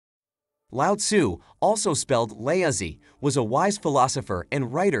Lao Tzu, also spelled Laozi, was a wise philosopher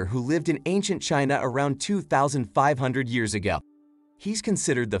and writer who lived in ancient China around 2,500 years ago. He's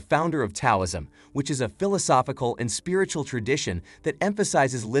considered the founder of Taoism, which is a philosophical and spiritual tradition that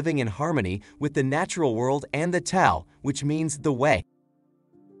emphasizes living in harmony with the natural world and the Tao, which means the way.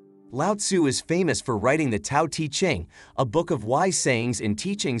 Lao Tzu is famous for writing the Tao Te Ching, a book of wise sayings and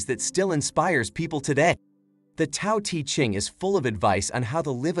teachings that still inspires people today. The Tao Te Ching is full of advice on how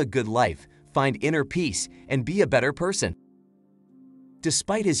to live a good life, find inner peace, and be a better person.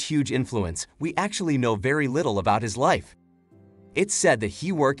 Despite his huge influence, we actually know very little about his life. It's said that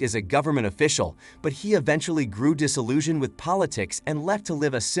he worked as a government official, but he eventually grew disillusioned with politics and left to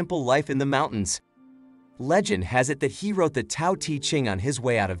live a simple life in the mountains. Legend has it that he wrote the Tao Te Ching on his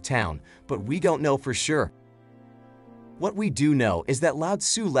way out of town, but we don't know for sure. What we do know is that Lao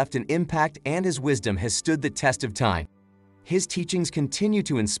Tzu left an impact and his wisdom has stood the test of time. His teachings continue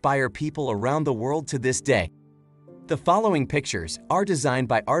to inspire people around the world to this day. The following pictures are designed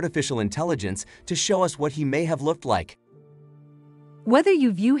by artificial intelligence to show us what he may have looked like. Whether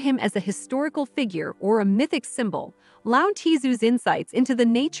you view him as a historical figure or a mythic symbol, Lao Tzu's insights into the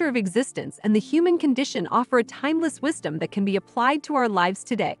nature of existence and the human condition offer a timeless wisdom that can be applied to our lives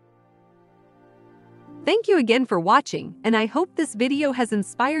today. Thank you again for watching, and I hope this video has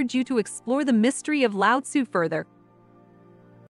inspired you to explore the mystery of Lao Tzu further.